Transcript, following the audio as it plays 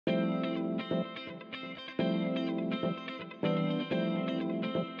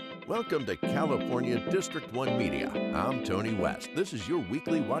Welcome to California District 1 Media. I'm Tony West. This is your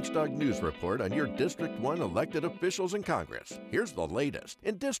weekly Watchdog News Report on your District 1 elected officials in Congress. Here's the latest.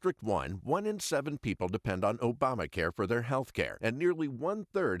 In District 1 in 7 people depend on Obamacare for their health care, and nearly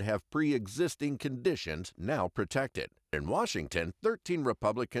 1/3 have pre-existing conditions now protected. In Washington, 13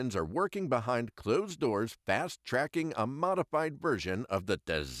 Republicans are working behind closed doors, fast-tracking a modified version of the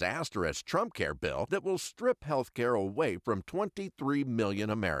disastrous Trump Care bill that will strip health care away from 23 million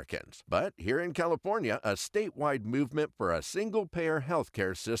Americans. But here in California, a statewide movement for a single-payer health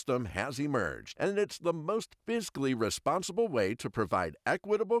care system has emerged, and it's the most fiscally responsible way to provide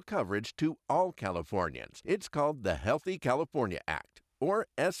equitable coverage to all Californians. It's called the Healthy California Act, or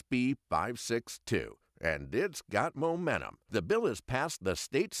SB 562. And it's got momentum. The bill has passed the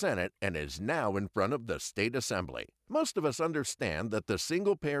state Senate and is now in front of the state assembly. Most of us understand that the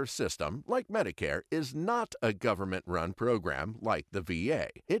single-payer system, like Medicare, is not a government-run program like the VA.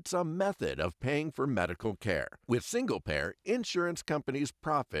 It's a method of paying for medical care. With single-payer, insurance companies'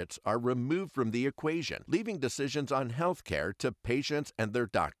 profits are removed from the equation, leaving decisions on health care to patients and their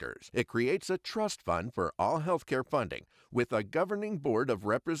doctors. It creates a trust fund for all health care funding, with a governing board of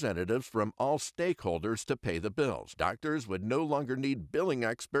representatives from all stakeholders to pay the bills. Doctors would no longer need billing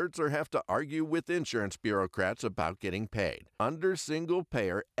experts or have to argue with insurance bureaucrats about getting paid. Under single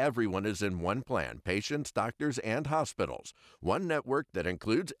payer, everyone is in one plan, patients, doctors, and hospitals. One network that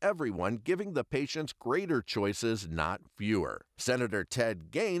includes everyone, giving the patients greater choices, not fewer. Senator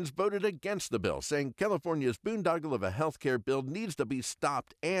Ted Gaines voted against the bill, saying California's boondoggle of a health care bill needs to be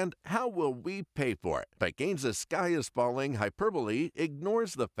stopped, and how will we pay for it? But Gaines' sky is falling hyperbole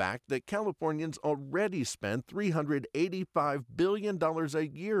ignores the fact that Californians already spend $385 billion a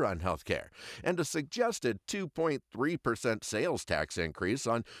year on health care, and a suggested 2.3% sales tax increase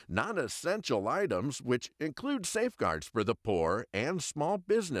on non-essential items, which include safeguards for the poor and small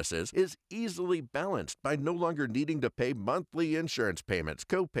businesses, is easily balanced by no longer needing to pay monthly insurance payments,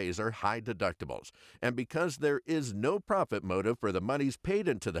 co-pays, or high deductibles. And because there is no profit motive for the monies paid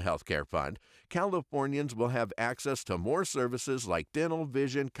into the healthcare fund, Californians will have access to more services like dental,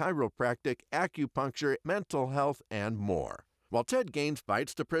 vision, chiropractic, acupuncture, mental health, and more. While Ted Gaines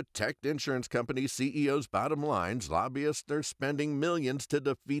fights to protect insurance company CEOs' bottom lines, lobbyists are spending millions to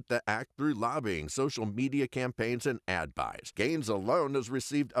defeat the act through lobbying, social media campaigns, and ad buys. Gaines alone has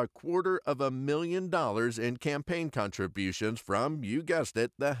received $250,000 in campaign contributions from, you guessed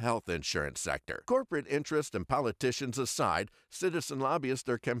it, the health insurance sector. Corporate interest and politicians aside, citizen lobbyists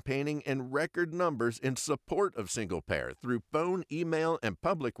are campaigning in record numbers in support of single-payer through phone, email, and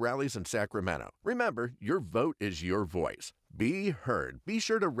public rallies in Sacramento. Remember, your vote is your voice. Be heard. Be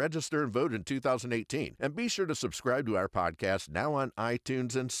sure to register and vote in 2018. And be sure to subscribe to our podcast now on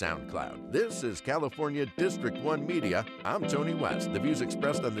iTunes and SoundCloud. This is California District 1 Media. I'm Tony West. The views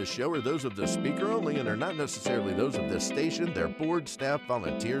expressed on this show are those of the speaker only and are not necessarily those of this station, their board, staff,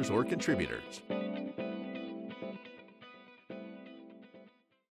 volunteers, or contributors.